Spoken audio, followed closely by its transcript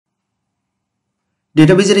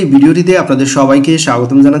ডেটাবেজের এই ভিডিওটিতে আপনাদের সবাইকে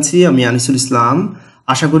স্বাগতম জানাচ্ছি। আমি আনিসুল ইসলাম।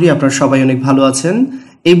 আশা করি আপনারা সবাই অনেক ভালো আছেন।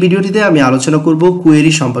 এই ভিডিওটিতে আমি আলোচনা করব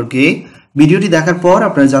কোয়েরি সম্পর্কে। ভিডিওটি দেখার পর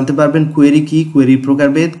আপনারা জানতে পারবেন কোয়েরি কি, কোয়েরি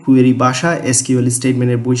প্রকারভেদ, কোয়েরি ভাষা, এসকিউএল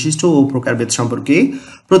স্টেটমেন্টের বৈশিষ্ট্য ও প্রকারভেদ সম্পর্কে।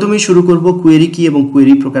 প্রথমেই শুরু করব কোয়েরি কি এবং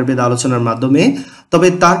কোয়েরি প্রকারভেদ আলোচনার মাধ্যমে। তবে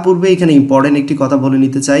তার পূর্বে এখানে ইম্পর্টেন্ট একটি কথা বলে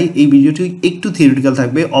নিতে চাই। এই ভিডিওটি একটু থিওরিটিক্যাল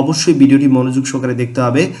থাকবে, অবশ্যই ভিডিওটি মনোযোগ সহকারে দেখতে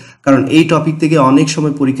হবে, কারণ এই টপিক থেকে অনেক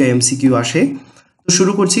সময় পরীক্ষায় এমসিকিউ আসে।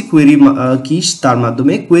 শুরু করছি কোয়েরি কি তার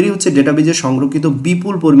মাধ্যমে। কোয়েরি হচ্ছে ডেটাবেজে সংরক্ষিত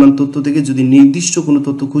বিপুল পরিমাণ তথ্য থেকে যদি নির্দিষ্ট কোনো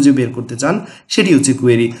তথ্য খুঁজে বের করতে চান, সেটি হচ্ছে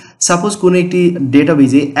কোয়েরি। সাপোজ কোনো একটি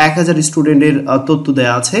ডেটাবেজে 1000 স্টুডেন্টের তথ্য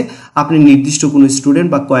দেওয়া আছে, আপনি নির্দিষ্ট কোনো স্টুডেন্ট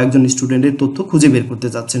বা কয়েকজন স্টুডেন্টের তথ্য খুঁজে বের করতে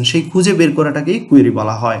চাচ্ছেন, সেই খুঁজে বের করাটাকেই কোয়েরি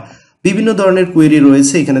বলা হয়। বিভিন্ন ধরনের কোয়েরি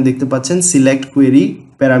রয়েছে, এখানে দেখতে পাচ্ছেন select query,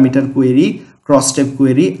 parameter query, cross step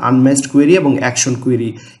query, unmatched query এবং অ্যাকশন কোয়েরি।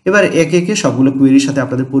 এবার একে একে সবগুলো কোয়েরির সাথে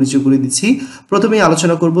আপনাদের পরিচয় করে দিচ্ছি। প্রথমেই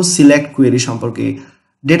আলোচনা করব সিলেক্ট কোয়েরি সম্পর্কে।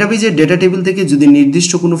 ডেটাবেজের ডেটা টেবিল থেকে যদি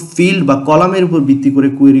নির্দিষ্ট কোনো ফিল্ড বা কলামের উপর ভিত্তি করে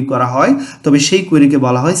কোয়েরি করা হয়, তবে সেই কোয়েরিকে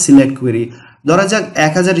বলা হয় সিলেক্ট কোয়েরি। ধরা যাক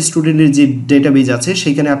 1000 স্টুডেন্টের যে ডেটাবেজ আছে,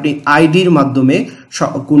 সেখানে আপনি আইডির মাধ্যমে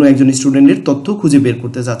কোনো একজন স্টুডেন্টের তথ্য খুঁজে বের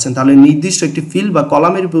করতে যাচ্ছেন, তাহলে নির্দিষ্ট একটি ফিল্ড বা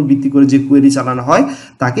কলামের উপর ভিত্তি করে যে কোয়েরি চালানো হয়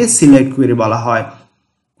তাকে সিলেক্ট কোয়েরি বলা হয়।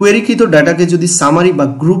 কোয়েরিকৃত ডাটাকে যদি সামারি বা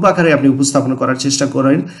গ্রুপ আকারে আপনি উপস্থাপন করার চেষ্টা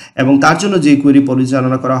করেন এবং তার জন্য যে কোয়েরি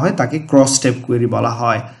পরিচালনা করা হয় তাকে ক্রস স্টেপ কোয়েরি বলা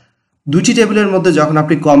হয়। দুটি টেবিলের মধ্যে যখন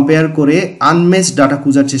আপনি কম্পেয়ার করে আনম্যাচড ডাটা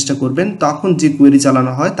খোঁজার চেষ্টা করবেন, তখন যে কোয়েরি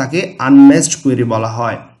চালানো হয় তাকে আনম্যাচড কোয়েরি বলা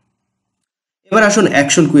হয়। এবার আসুন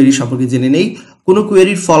অ্যাকশন কোয়েরি সম্পর্কে জেনে নেই। কোনো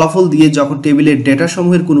কোয়েরির ফলাফল দিয়ে যখন টেবিলের ডেটা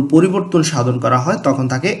সমূহের কোনো পরিবর্তন সাধন করা হয়, তখন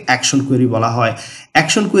তাকে অ্যাকশন কোয়েরি বলা হয়।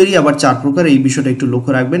 অ্যাকশন কোয়েরি আবার 4 প্রকার, এই বিষয়টা একটু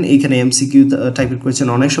লক্ষ্য রাখবেন। এইখানে এমসিকিউ টাইপের কোয়েশ্চেন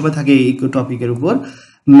অনেক সময় থাকে এই টপিকের উপর।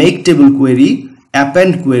 Make table query,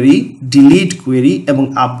 append query, delete query এবং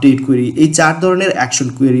আপডেট কোয়েরি, এই 4 ধরনের অ্যাকশন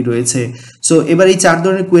কোয়েরি রয়েছে। সো এবার এই 4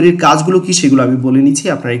 ধরনের কোয়েরির কাজগুলো কি সেগুলো আমি বলে নিচ্ছি,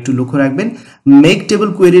 আপনারা একটু লক্ষ্য রাখবেন। মেক টেবিল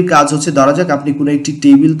কোয়েরির কাজ হচ্ছে, ধরা যাক আপনি কোনো একটি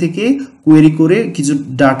টেবিল থেকে কোয়েরি করে কিছু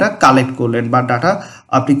ডাটা কালেক্ট করলেন বা ডাটা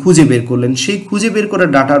আপনি খুঁজে বের করলেন, সেই খুঁজে বের করা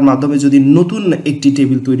ডাটার মাধ্যমে যদি নতুন একটি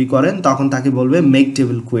টেবিল তৈরি করেন, তখন তাকে বলবে মেক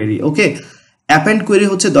টেবিল কোয়েরি। ওকে। অ্যাপেন্ড কোয়েরি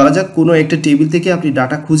হচ্ছে, ধরা যাক কোনো একটা টেবিল থেকে আপনি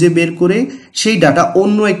ডাটা খুঁজে বের করে সেই ডাটা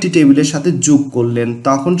অন্য একটি টেবিলের সাথে যোগ করলেন,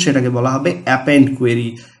 তখন সেটাকে বলা হবে অ্যাপেন্ড কোয়েরি।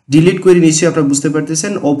 ডিলিট কোয়েরি নিশ্চয়ই আপনারা বুঝতে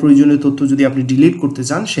পারতেছেন, অপ্রয়োজনীয় তথ্য যদি আপনি ডিলিট করতে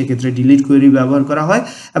চান, সেক্ষেত্রে ডিলিট কোয়েরি ব্যবহার করা হয়।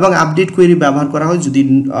 এবং আপডেট কোয়েরি ব্যবহার করা হয় যদি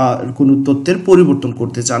কোনো তথ্যের পরিবর্তন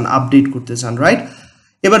করতে চান, আপডেট করতে চান, রাইট।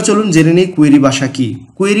 এবার চলুন জেনে নিই কোয়েরি ভাষা কি।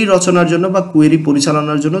 কোয়েরি রচনার জন্য বা কোয়েরি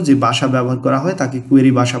পরিচালনার জন্য যে ভাষা ব্যবহার করা হয় তাকে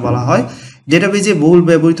কোয়েরি ভাষা বলা হয়। ডেটাবেজে বহুল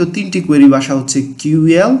ব্যবহৃত 3টি কোয়েরি ভাষা হচ্ছে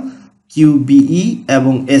কিউএল, কিউবিই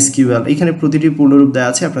এবং এসকিউএল। এখানে প্রতিটি পূর্ণরূপ দেওয়া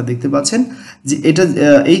আছে, আপনারা দেখতে পাচ্ছেন যে এটা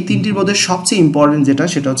এই 3টির মধ্যে সবচেয়ে ইম্পর্টেন্ট যেটা,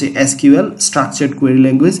 সেটা হচ্ছে এসকিউএল, স্ট্রাকচার্ড কোয়েরি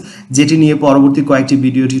ল্যাঙ্গুয়েজ, যেটি নিয়ে পরবর্তী কয়েকটি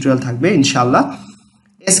ভিডিও টিউটোরিয়াল থাকবে ইনশাআল্লাহ।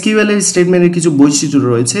 এসকিউএল এর স্টেটমেন্টের কিছু বৈশিষ্ট্য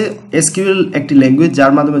রয়েছে। এসকিউএল একটি ল্যাঙ্গুয়েজ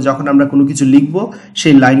যার মাধ্যমে যখন আমরা কোনো কিছু লিখব,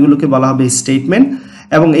 সেই লাইনগুলোকে বলা হবে স্টেটমেন্ট,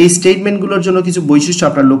 এবং এই স্টেটমেন্টগুলোর জন্য কিছু বৈশিষ্ট্য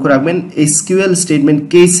আপনারা লক্ষ্য রাখবেন। এসকিউএল স্টেটমেন্ট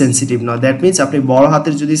কেস সেন্সিটিভ নয়, দ্যাট মিনস আপনি বড়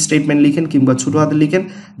হাতের যদি স্টেটমেন্ট লিখেন কিংবা ছোট হাতে লিখেন,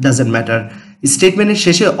 ডাজেন্ট ম্যাটার। স্টেটমেন্টের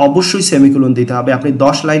শেষে অবশ্যই সেমিকোলন দিতে হবে। আপনি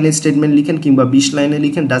 10 লাইনের স্টেটমেন্ট লিখেন কিংবা 20 লাইনে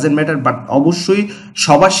লিখেন, ডাজেন্ট ম্যাটার, বাট অবশ্যই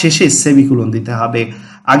সবার শেষে সেমিকোলন দিতে হবে।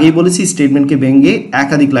 আগেই বলেছি স্টেটমেন্টকে ভেঙে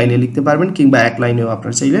একাধিক লাইনে লিখতে পারবেন কিংবা এক লাইনেও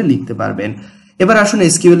আপনারা চাইলে লিখতে পারবেন। এবার আসুন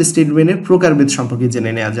এসকিউএল স্টেটমেন্টের প্রকারভেদ সম্পর্কে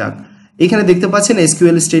জেনে নেওয়া যাক। এখানে দেখতে পাচ্ছেন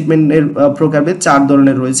এসকিউএল স্টেটমেন্টের প্রকারভেদ 4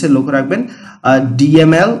 ধরনের রয়েছে, লক্ষ্য রাখবেন।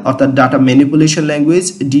 ডিএমএল অর্থাৎ data manipulation language,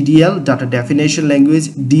 DDL data definition language,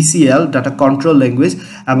 DCL data control language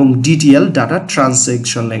এবং ডিটিএল ডাটা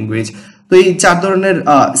ট্রান্সলেশন ল্যাঙ্গুয়েজ। তো এই 4 ধরনের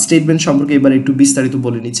স্টেটমেন্ট সম্পর্কে এবার একটু বিস্তারিত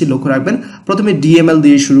বলে নিচ্ছি, লক্ষ্য রাখবেন। প্রথমে ডিএমএল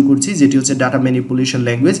দিয়ে শুরু করছি, যেটি হচ্ছে ডাটা ম্যানিপুলেশন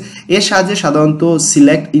ল্যাঙ্গুয়েজ। এর সাহায্যে সাধারণত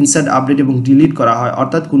সিলেক্ট, ইনসার্ট, আপডেট এবং ডিলিট করা হয়,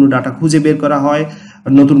 অর্থাৎ কোনো ডাটা খুঁজে বের করা হয়,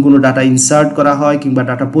 নতুন কোনো ডাটা ইনসার্ট করা হয় কিংবা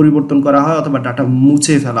ডাটা পরিবর্তন করা হয় অথবা ডাটা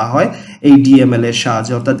মুছে ফেলা হয় এই ডিএমএল এর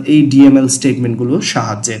সাহায্যে, অর্থাৎ এই ডিএমএল স্টেটমেন্টগুলোর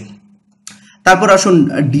সাহায্যে। তারপর আসুন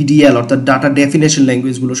ডিডিএল অর্থাৎ ডাটা ডেফিনেশন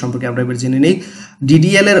ল্যাঙ্গুয়েজগুলো সম্পর্কে আমরা এবার জেনে নেই।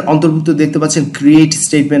 ডিডিএল এর অন্তর্ভুক্ত দেখতে পাচ্ছেন ক্রিয়েট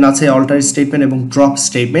স্টেটমেন্ট আছে, অল্টার স্টেটমেন্ট এবং ড্রপ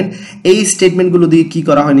স্টেটমেন্ট। এই স্টেটমেন্টগুলো দিয়ে কি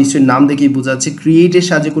করা হয় নিশ্চয়ই নাম দেখেই বোঝা যাচ্ছে, ক্রিয়েটের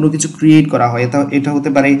সাহায্যে কোনো কিছু ক্রিয়েট করা হয়। এটা হতে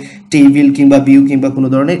পারে টেবিল কিংবা ভিউ কিংবা কোনো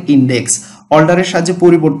ধরনের ইন্ডেক্স, অল্টারের সাহায্যে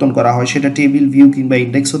পরিবর্তন করা হয়, সেটা টেবিল, ভিউ কিংবা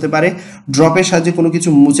ইন্ডেক্স হতে পারে। ড্রপের সাহায্যে কোনো কিছু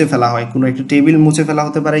মুছে ফেলা হয়, কোনো একটা টেবিল মুছে ফেলা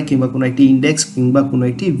হতে পারে কিংবা কোনো একটি ইন্ডেক্স কিংবা কোনো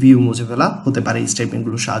একটি ভিউ মুছে ফেলা হতে পারে এই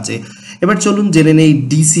স্টেটমেন্টগুলোর সাহায্যে। এবার চলুন জেনে নেই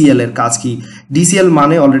ডিসিএল এর কাজ কি। ডিসিএল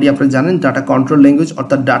মানে অলরেডি আপনারা জানেন, ডাটা কন্ট্রোল ল্যাঙ্গুয়েজ,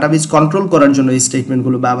 অর্থাৎ ডাটাবেজ কন্ট্রোল করার জন্য এই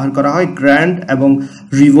স্টেটমেন্টগুলো ব্যবহার করা হয়। গ্র্যান্ট এবং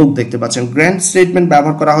রিভোক দেখতে পাচ্ছেন। গ্র্যান্ট স্টেটমেন্ট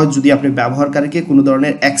ব্যবহার করা হয় যদি আপনি ব্যবহারকারীকে কোনো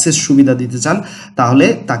ধরনের অ্যাক্সেস সুবিধা দিতে চান, তাহলে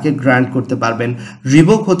তাকে গ্র্যান্ট করতে পারবেন।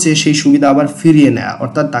 রিভোক হচ্ছে সেই সুবিধা আবার ফিরিয়ে নেওয়া,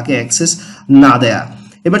 অর্থাৎ তাকে অ্যাক্সেস না দেয়া।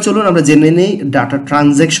 এবার চলুন আমরা জেনে নেই ডাটা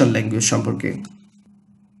ট্রানজ্যাকশন ল্যাঙ্গুয়েজ সম্পর্কে।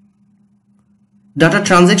 ডাটা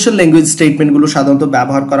ট্রানজ্যাকশন ল্যাঙ্গুয়েজ স্টেটমেন্টগুলো সাধারণত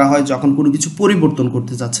ব্যবহার করা হয় যখন কোনো কিছু পরিবর্তন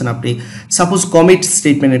করতে যাচ্ছেন আপনি। সাপোজ কমিট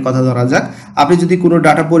স্টেটমেন্টের কথা ধরা যাক, আপনি যদি কোনো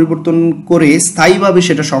ডাটা পরিবর্তন করে স্থায়ীভাবে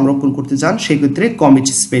সেটা সংরক্ষণ করতে চান, সেক্ষেত্রে কমিট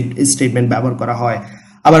স্টেটমেন্ট ব্যবহার করা হয়।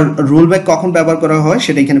 আবার রোলব্যাক কখন ব্যবহার করা হয়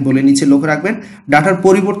সেটা এখানে বলে নিচে লক্ষ্য রাখবেন। ডাটার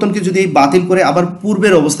পরিবর্তনকে যদি বাতিল করে আবার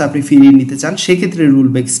পূর্বের অবস্থা আপনি ফিরিয়ে নিতে চান, সেক্ষেত্রে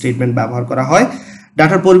রোলব্যাক স্টেটমেন্ট ব্যবহার করা হয়।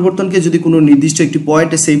 ডাটার পরিবর্তনকে যদি কোনো নির্দিষ্ট একটি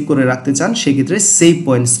পয়েন্টে সেভ করে রাখতে চান, সেক্ষেত্রে সেভ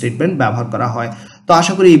পয়েন্ট স্টেটমেন্ট ব্যবহার করা হয়। তো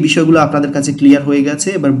আশা করি এই বিষয়গুলো আপনাদের কাছে ক্লিয়ার হয়ে গেছে।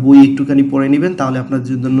 এবার বই একটুখানি পড়ে নেবেন, তাহলে আপনাদের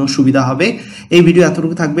জন্য সুবিধা হবে। এই ভিডিও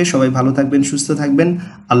এতটুকু থাকবে। সবাই ভালো থাকবেন, সুস্থ থাকবেন।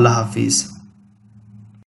 আল্লাহ হাফিজ।